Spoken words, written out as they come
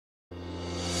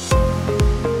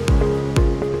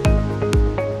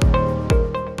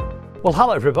Well,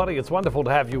 hello everybody. It's wonderful to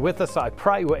have you with us. I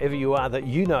pray wherever you are that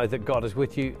you know that God is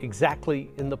with you exactly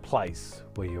in the place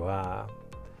where you are.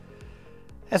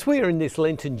 As we are in this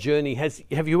Lenten journey,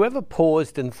 have you ever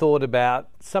paused and thought about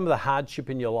some of the hardship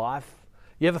in your life?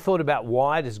 You ever thought about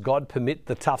why does God permit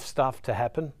the tough stuff to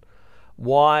happen?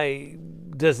 Why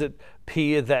does it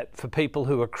appear that for people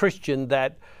who are Christian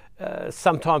that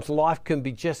sometimes life can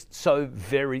be just so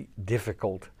very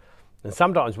difficult? And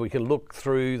sometimes we can look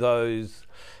through those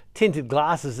tinted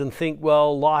glasses and think,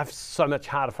 well, life's so much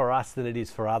harder for us than it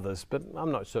is for others, but I'm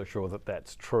not so sure that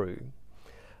that's true.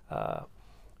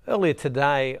 Earlier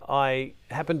today, I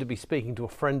happened to be speaking to a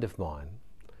friend of mine,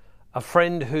 a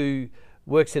friend who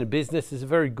works in a business, is a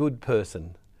very good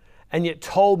person, and yet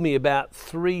told me about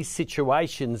 3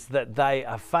 situations that they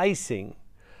are facing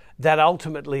that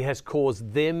ultimately has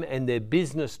caused them and their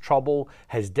business trouble,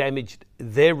 has damaged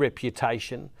their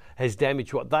reputation, has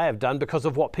damaged what they have done because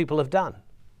of what people have done.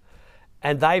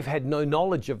 And they've had no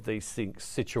knowledge of these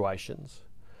situations.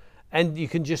 And you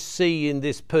can just see in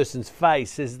this person's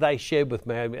face as they shared with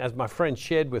me, as my friend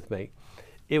shared with me,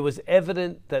 it was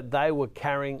evident that they were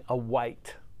carrying a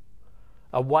weight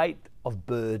of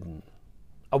burden,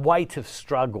 a weight of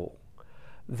struggle,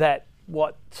 that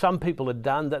what some people had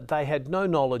done that they had no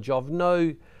knowledge of,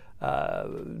 they're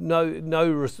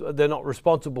not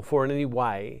responsible for in any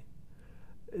way,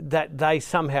 that they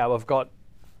somehow have got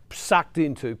sucked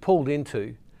into, pulled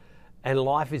into, and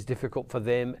life is difficult for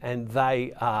them and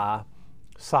they are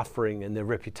suffering and their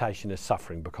reputation is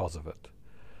suffering because of it.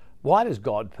 Why does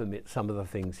God permit some of the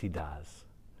things he does?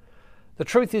 The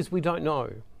truth is we don't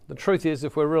know. The truth is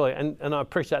if we're really, and I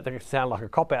appreciate that it can sound like a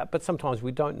cop-out, but sometimes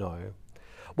we don't know.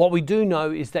 What we do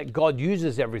know is that God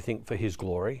uses everything for his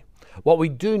glory. What we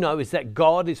do know is that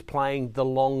God is playing the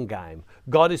long game.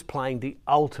 God is playing the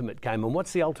ultimate game. And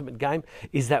what's the ultimate game?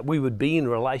 Is that we would be in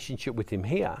relationship with him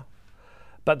here,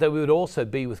 but that we would also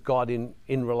be with God in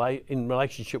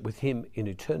relationship with him in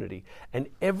eternity. And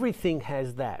everything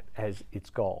has that as its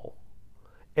goal.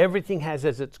 Everything has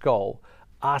as its goal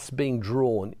us being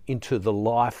drawn into the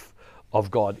life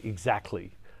of God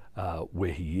exactly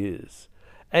where he is.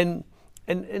 And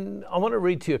I want to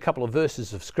read to you a couple of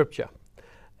verses of Scripture.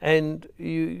 And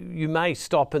you may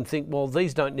stop and think, well,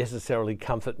 these don't necessarily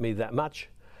comfort me that much.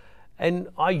 And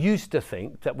I used to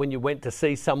think that when you went to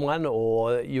see someone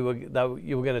or you were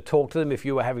going to talk to them if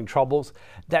you were having troubles,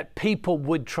 that people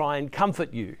would try and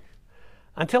comfort you.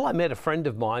 Until I met a friend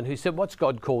of mine who said, what's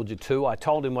God called you to? I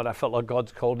told him what I felt like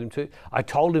God's called him to. I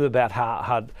told him about how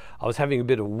hard I was having a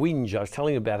bit of whinge. I was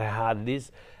telling him about how hard it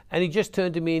is. And he just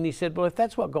turned to me and he said, well, if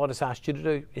that's what God has asked you to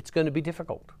do, it's going to be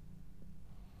difficult.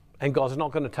 And God's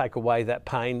not going to take away that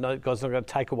pain. No, God's not going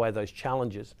to take away those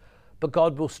challenges. But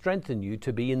God will strengthen you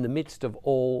to be in the midst of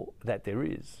all that there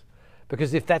is.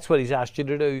 Because if that's what he's asked you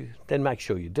to do, then make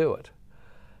sure you do it.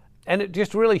 And it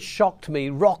just really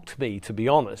rocked me, to be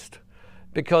honest.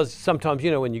 Because sometimes,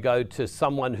 when you go to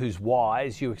someone who's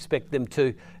wise, you expect them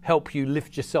to help you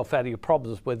lift yourself out of your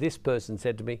problems. Where this person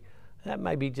said to me, that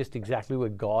may be just exactly where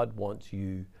God wants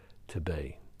you to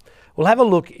be. We'll have a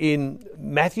look in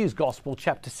Matthew's Gospel,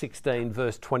 chapter 16,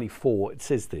 verse 24. It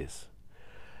says this: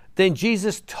 Then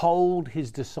Jesus told his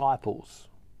disciples,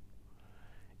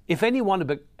 if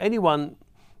anyone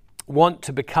want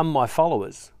to become my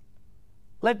followers,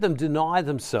 let them deny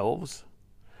themselves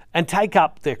and take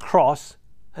up their cross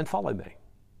and follow me.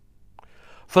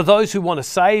 For those who want to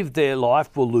save their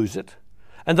life will lose it,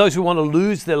 and those who want to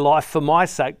lose their life for my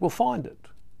sake will find it.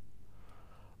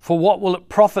 For what will it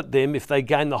profit them if they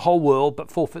gain the whole world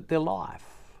but forfeit their life?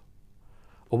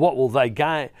 Or what will they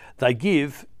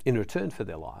give in return for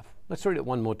their life? Let's read it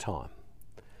one more time.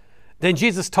 Then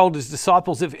Jesus told his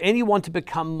disciples, if any want to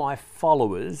become my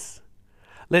followers,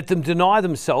 let them deny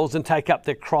themselves and take up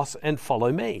their cross and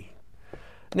follow me.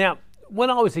 Now, when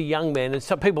I was a young man and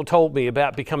some people told me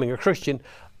about becoming a Christian,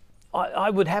 I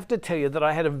would have to tell you that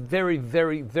I had a very,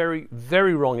 very, very,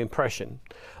 very wrong impression.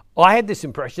 I had this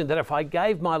impression that if I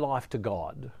gave my life to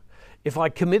God, if I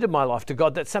committed my life to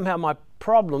God, that somehow my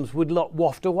problems would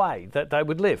waft away, that they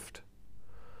would lift.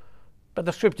 But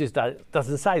the Scriptures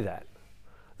doesn't say that.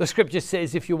 The Scripture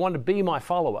says if you want to be my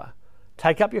follower,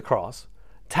 take up your cross,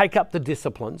 take up the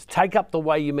disciplines, take up the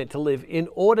way you're meant to live in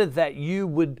order that you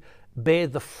would bear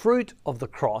the fruit of the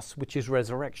cross, which is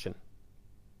resurrection.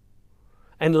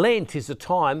 And Lent is a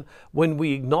time when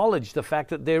we acknowledge the fact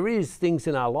that there is things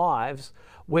in our lives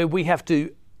where we have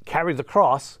to carry the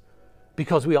cross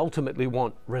because we ultimately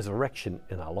want resurrection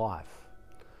in our life.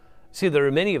 See, there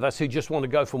are many of us who just want to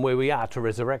go from where we are to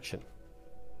resurrection.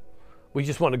 We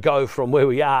just want to go from where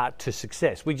we are to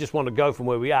success. We just want to go from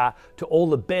where we are to all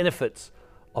the benefits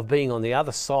of being on the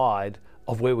other side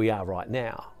of where we are right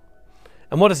now.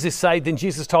 And what does this say? Then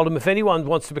Jesus told him, if anyone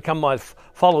wants to become my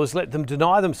followers, let them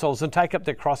deny themselves and take up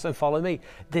their cross and follow me.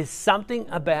 There's something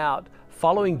about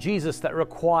following Jesus that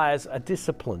requires a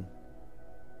discipline,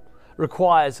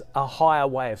 requires a higher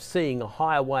way of seeing, a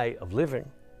higher way of living.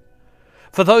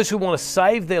 For those who want to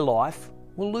save their life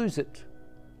will lose it.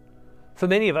 For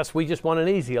many of us, we just want an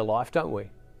easier life, don't we?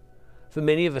 For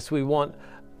many of us, we want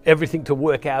everything to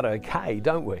work out okay,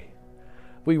 don't we?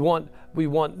 We want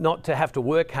not to have to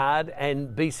work hard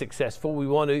and be successful. We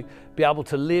want to be able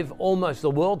to live almost,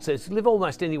 the world says, live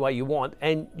almost any way you want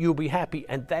and you'll be happy.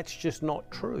 And that's just not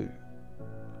true.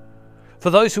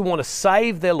 For those who want to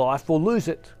save their life will lose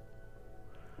it.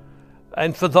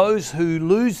 And for those who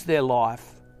lose their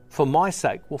life for my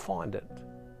sake will find it.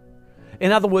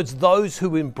 In other words, those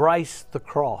who embrace the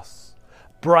cross,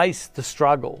 embrace the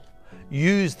struggle,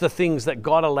 use the things that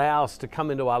God allows to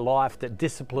come into our life that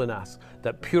discipline us,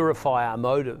 that purify our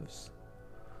motives.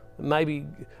 Maybe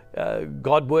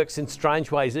God works in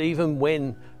strange ways even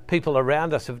when people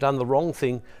around us have done the wrong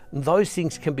thing. And those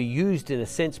things can be used in a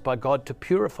sense by God to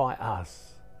purify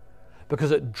us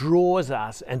because it draws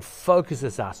us and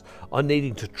focuses us on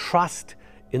needing to trust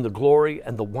in the glory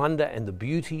and the wonder and the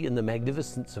beauty and the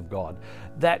magnificence of God.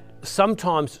 That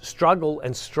sometimes struggle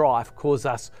and strife cause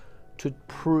us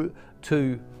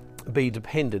to be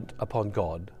dependent upon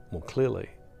God more clearly.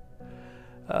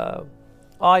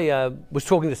 I was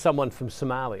talking to someone from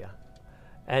Somalia,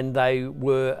 and they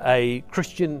were a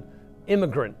Christian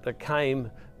immigrant that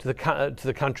came to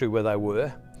the country where they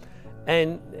were,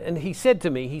 and he said to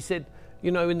me, he said, you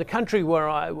know, in the country where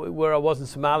I was in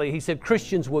Somalia, he said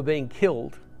Christians were being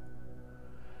killed.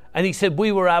 And he said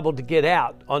we were able to get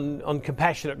out on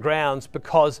compassionate grounds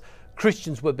because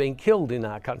Christians were being killed in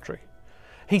our country.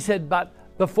 He said, but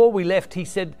before we left, he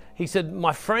said,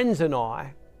 my friends and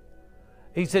I,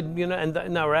 he said, you know, and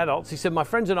they were adults, he said, my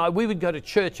friends and I, we would go to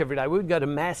church every day, we would go to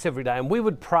mass every day, and we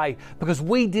would pray because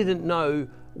we didn't know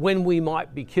when we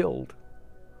might be killed,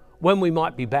 when we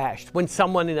might be bashed, when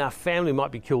someone in our family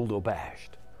might be killed or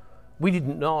bashed. We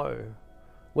didn't know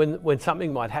when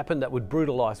something might happen that would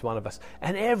brutalize one of us.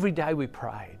 And every day we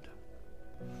prayed.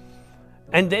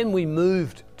 And then we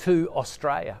moved to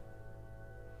Australia.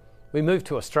 We moved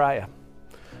to Australia,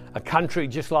 a country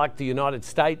just like the United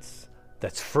States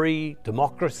that's free,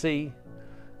 democracy,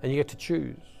 and you get to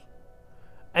choose.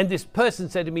 And this person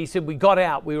said to me, he said, we got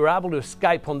out, we were able to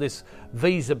escape on this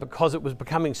visa because it was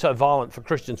becoming so violent for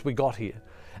Christians. We got here.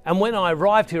 And when I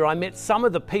arrived here, I met some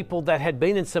of the people that had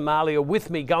been in Somalia with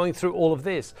me going through all of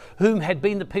this, whom had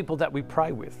been the people that we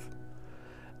pray with.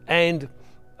 And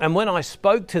when I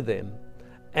spoke to them,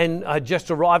 and I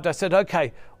just arrived, I said,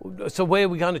 okay, so where are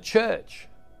we going to church?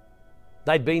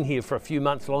 They'd been here for a few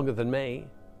months longer than me.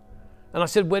 And I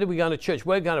said, where are we going to church?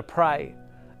 We're going to pray.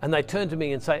 And they turn to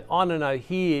me and say, oh, no,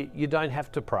 here you don't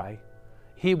have to pray.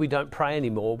 Here we don't pray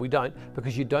anymore. We don't,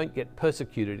 because you don't get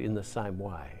persecuted in the same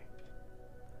way.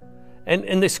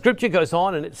 And the scripture goes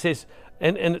on and it says,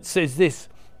 and it says this,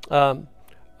 for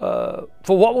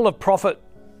what will it profit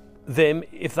them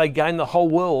if they gain the whole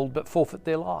world but forfeit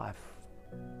their life?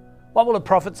 What will it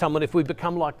profit someone if we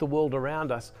become like the world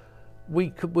around us?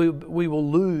 We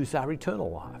will lose our eternal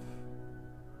life.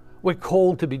 We're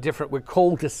called to be different. We're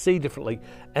called to see differently.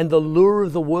 And the lure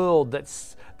of the world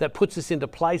that puts us into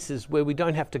places where we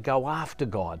don't have to go after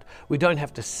God. We don't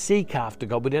have to seek after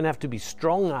God. We don't have to be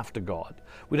strong after God.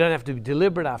 We don't have to be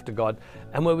deliberate after God.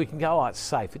 And where we can go, oh, it's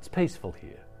safe, it's peaceful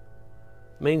here.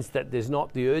 It means that there's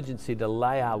not the urgency to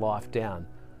lay our life down,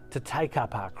 to take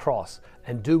up our cross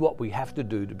and do what we have to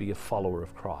do to be a follower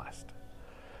of Christ.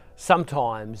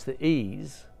 Sometimes the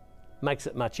ease makes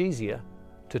it much easier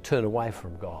to turn away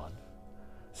from God.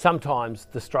 Sometimes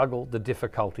the struggle, the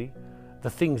difficulty, the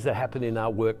things that happen in our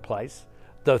workplace,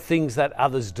 the things that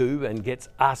others do and gets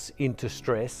us into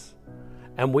stress,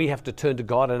 and we have to turn to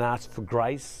God and ask for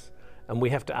grace, and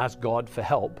we have to ask God for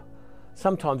help.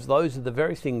 Sometimes those are the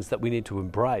very things that we need to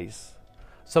embrace.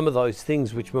 Some of those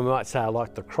things which we might say are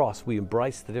like the cross, we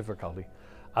embrace the difficulty,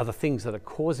 are the things that are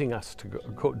causing us to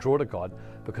draw to God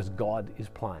because God is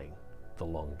playing the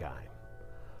long game.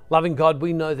 Loving God,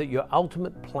 we know that your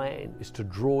ultimate plan is to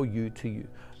draw you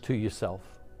to yourself,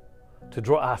 to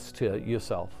draw us to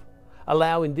yourself.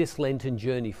 Allow in this Lenten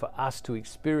journey for us to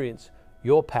experience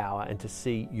your power and to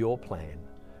see your plan.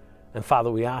 And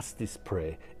Father, we ask this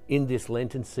prayer in this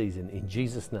Lenten season, in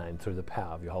Jesus' name, through the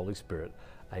power of your Holy Spirit.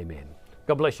 Amen.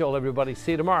 God bless you all, everybody.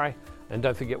 See you tomorrow. And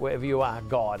don't forget, wherever you are,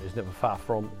 God is never far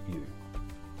from you.